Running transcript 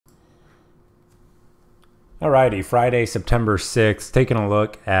Alrighty, Friday, September 6th, taking a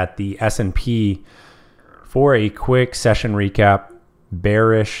look at the S&P for a quick session recap.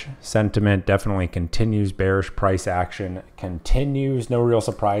 Bearish sentiment definitely continues. Bearish price action continues. No real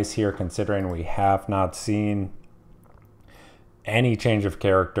surprise here considering we have not seen any change of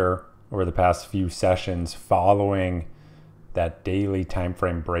character over the past few sessions following that daily time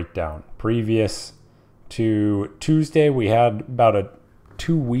frame breakdown. Previous to Tuesday, we had about a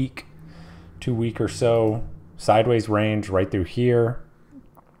two week or so sideways range right through here.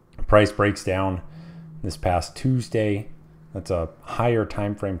 Price breaks down this past Tuesday. That's a higher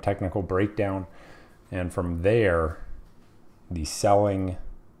time frame technical breakdown, and from there the selling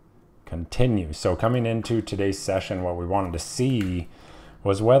continues. So coming into today's session, what we wanted to see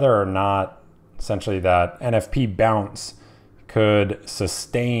was whether or not essentially that NFP bounce could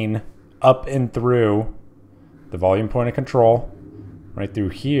sustain up and through the volume point of control right through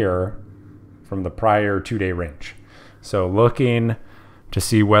here from the prior 2-day range. So looking to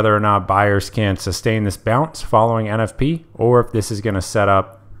see whether or not buyers can sustain this bounce following NFP, or if this is going to set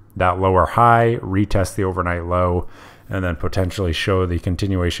up that lower high, retest the overnight low, and then potentially show the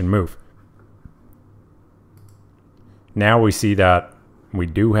continuation move. Now we see that we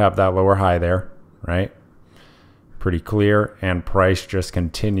do have that lower high there, right? Pretty clear, and price just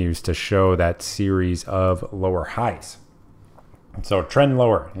continues to show that series of lower highs. So trend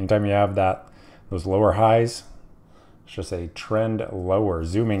lower. Anytime you have those lower highs, it's just a trend lower.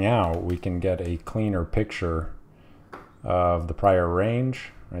 Zooming out, we can get a cleaner picture of the prior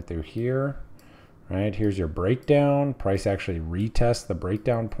range right through here. Right, here's your breakdown. Price actually retests the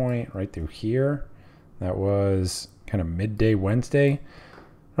breakdown point right through here. That was kind of midday Wednesday.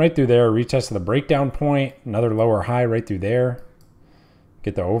 Right through there, retest of the breakdown point, another lower high right through there.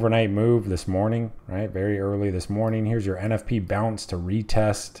 Get the overnight move this morning, right? Very early this morning. Here's your NFP bounce to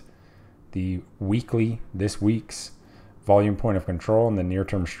retest the weekly, this week's volume point of control and the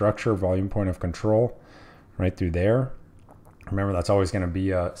near-term structure volume point of control right through there. Remember, that's always going to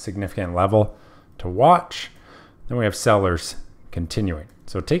be a significant level to watch. Then we have sellers continuing.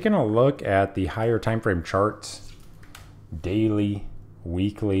 So taking a look at the higher time frame charts, daily,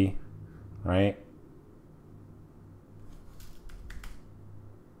 weekly, right?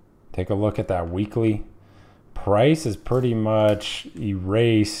 Take a look at that weekly. Price is pretty much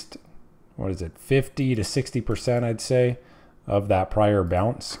erased, what is it, 50 to 60%, I'd say, of that prior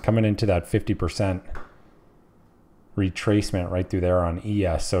bounce, coming into that 50% retracement right through there on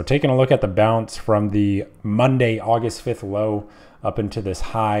ES. So taking a look at the bounce from the Monday, August 5th low up into this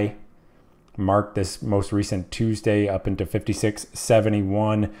high, marked this most recent Tuesday up into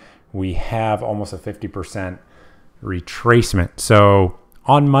 56.71. We have almost a 50% retracement. So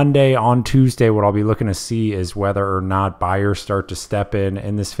on Monday, on Tuesday, what I'll be looking to see is whether or not buyers start to step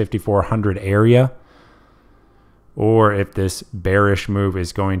in this 5,400 area, or if this bearish move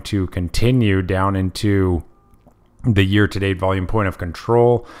is going to continue down into the year-to-date volume point of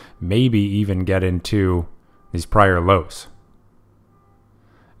control, maybe even get into these prior lows.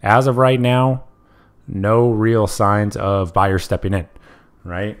 As of right now, no real signs of buyers stepping in,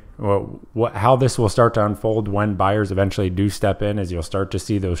 right? Well, how this will start to unfold when buyers eventually do step in is you'll start to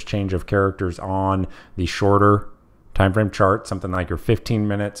see those change of characters on the shorter time frame chart, something like your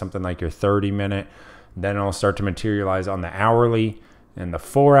 15-minute, something like your 30-minute. Then it'll start to materialize on the hourly and the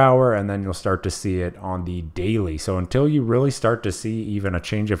 4-hour, and then you'll start to see it on the daily. So until you really start to see even a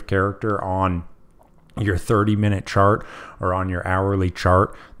change of character on your 30-minute chart or on your hourly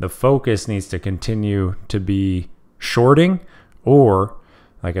chart, the focus needs to continue to be shorting, or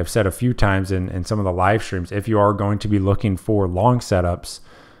like I've said a few times in some of the live streams, if you are going to be looking for long setups,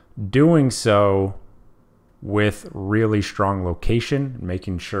 doing so with really strong location,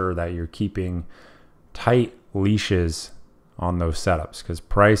 making sure that you're keeping tight leashes on those setups, because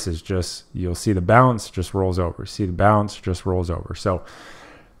price is just, you'll see the bounce just rolls over, see the bounce just rolls over. So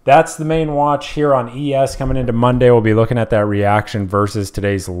that's the main watch here on ES. Coming into Monday, we'll be looking at that reaction versus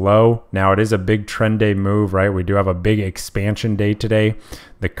today's low. Now, it is a big trend day move, right? We do have a big expansion day today.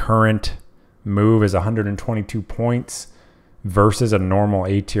 The current move is 122 points versus a normal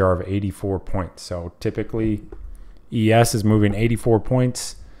ATR of 84 points. So typically, ES is moving 84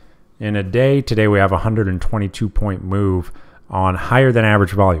 points in a day. Today, we have a 122-point move on higher than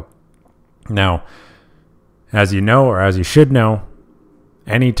average volume. Now, as you know, or as you should know,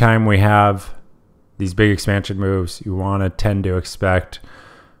 anytime we have these big expansion moves, you want to tend to expect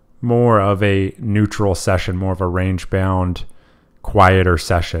more of a neutral session, more of a range-bound, quieter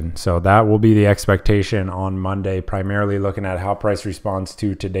session. So that will be the expectation on Monday, primarily looking at how price responds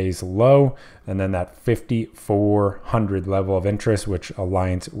to today's low, and then that 5,400 level of interest, which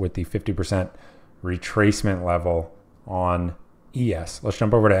aligns with the 50% retracement level on ES. Let's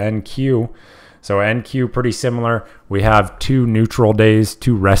jump over to NQ. So NQ, pretty similar. We have 2 neutral days,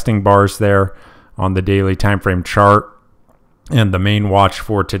 2 resting bars there on the daily time frame chart. And the main watch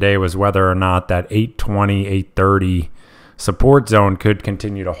for today was whether or not that 820, 830 support zone could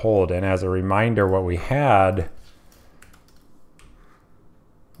continue to hold. And as a reminder, what we had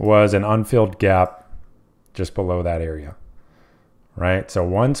was an unfilled gap just below that area, right? So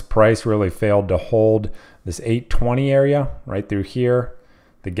once price really failed to hold this 820 area right through here,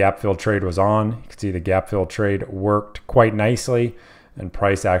 the gap fill trade was on. You can see the gap fill trade worked quite nicely, and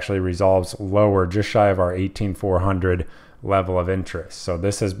price actually resolves lower, just shy of our 18,400 level of interest. So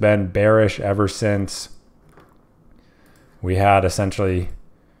this has been bearish ever since we had essentially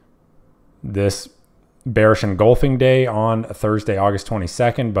this bearish engulfing day on Thursday, August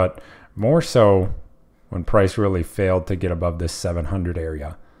 22nd, but more so when price really failed to get above this 700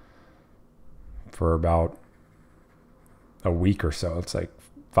 area for about a week or so. It's like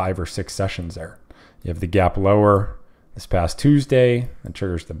 5 or 6 sessions there. You have the gap lower this past Tuesday that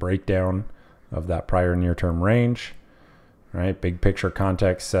triggers the breakdown of that prior near-term range, right? Big picture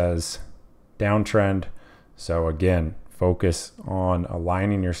context says downtrend. So again, focus on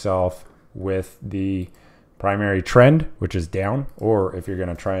aligning yourself with the primary trend, which is down, or if you're going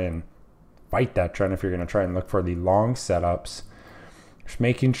to try and fight that trend, if you're going to try and look for the long setups, just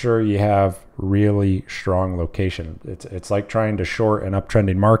making sure you have really strong location. It's like trying to short an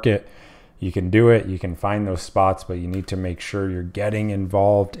uptrending market. You can do it, you can find those spots, but you need to make sure you're getting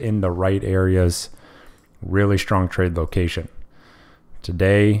involved in the right areas. Really strong trade location.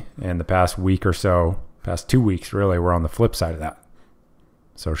 Today and the past week or so, past 2 weeks really, we're on the flip side of that.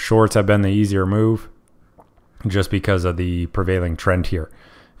 So shorts have been the easier move just because of the prevailing trend here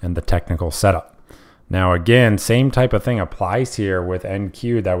and the technical setup. Now again, same type of thing applies here with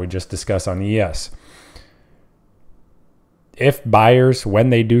NQ that we just discussed on ES. If buyers, when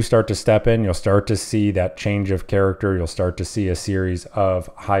they do start to step in, you'll start to see that change of character. You'll start to see a series of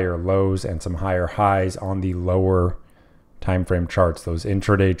higher lows and some higher highs on the lower time frame charts, those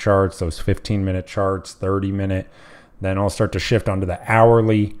intraday charts, those 15-minute charts, 30-minute. Then it'll start to shift onto the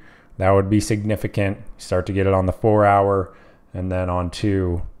hourly. That would be significant. Start to get it on the 4-hour and then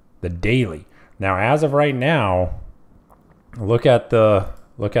onto the daily. Now, as of right now, look at the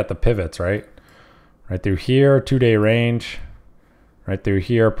pivots, right? Right through here, 2-day range. Right through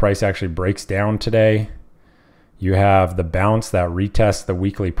here, price actually breaks down today. You have the bounce that retests the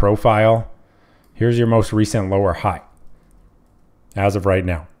weekly profile. Here's your most recent lower high as of right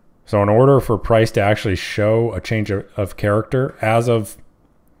now. So in order for price to actually show a change of character as of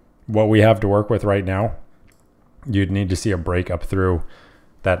what we have to work with right now, you'd need to see a break up through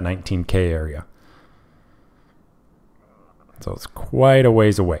that 19K area. So it's quite a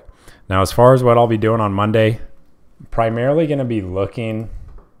ways away. Now, as far as what I'll be doing on Monday, primarily going to be looking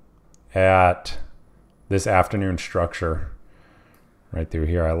at this afternoon structure right through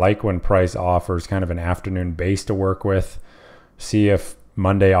here. I like when price offers kind of an afternoon base to work with. See if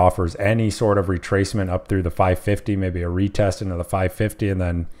Monday offers any sort of retracement up through the 550, maybe a retest into the 550, and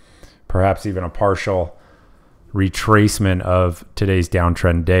then perhaps even a partial retracement of today's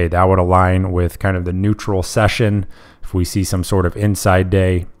downtrend day. That would align with kind of the neutral session. If we see some sort of inside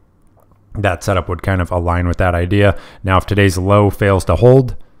day, that setup would kind of align with that idea. Now, if today's low fails to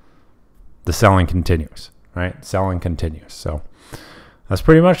hold, the selling continues, right? Selling continues. So that's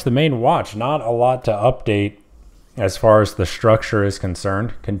pretty much the main watch. Not a lot to update as far as the structure is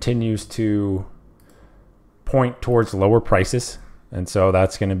concerned. Continues to point towards lower prices. And so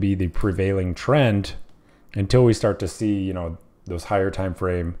that's going to be the prevailing trend until we start to see, you know, those higher time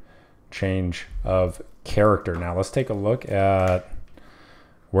frame change of character. Now let's take a look at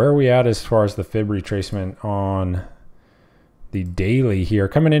where are we at as far as the fib retracement on the daily here,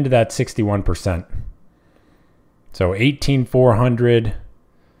 coming into that 61%. So 18,400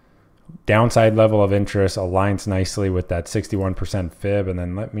 downside level of interest aligns nicely with that 61% fib. And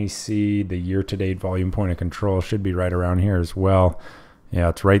then let me see the year-to-date volume point of control should be right around here as well. Yeah,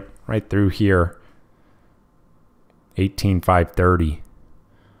 it's right through here. 18,530.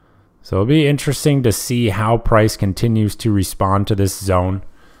 So it'll be interesting to see how price continues to respond to this zone,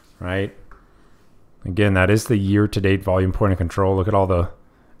 right? Again, that is the year-to-date volume point of control. Look at all the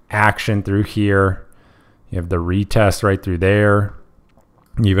action through here. You have the retest right through there.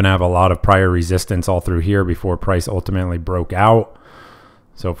 You even have a lot of prior resistance all through here before price ultimately broke out.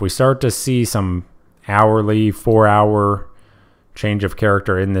 So if we start to see some hourly, 4-hour change of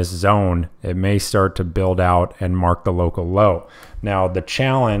character in this zone, it may start to build out and mark the local low. Now, the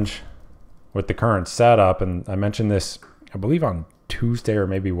challenge with the current setup, and I mentioned this, I believe on Tuesday or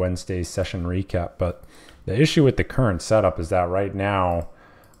maybe Wednesday's session recap. But the issue with the current setup is that right now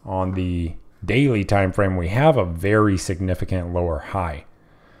on the daily time frame, we have a very significant lower high.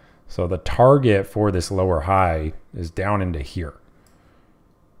 So the target for this lower high is down into here.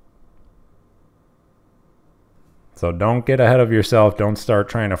 So don't get ahead of yourself. Don't start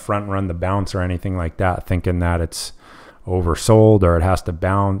trying to front run the bounce or anything like that, thinking that it's oversold or it has to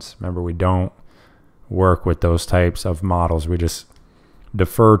bounce. Remember, we don't work with those types of models. We just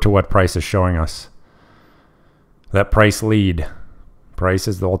defer to what price is showing us. Let price lead. Price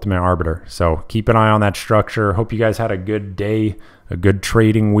is the ultimate arbiter. So keep an eye on that structure. Hope you guys had a good day, a good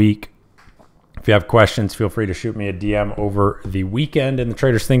trading week. If you have questions, feel free to shoot me a DM over the weekend in the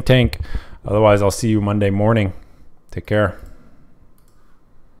Traders Think Tank. Otherwise, I'll see you Monday morning. Take care.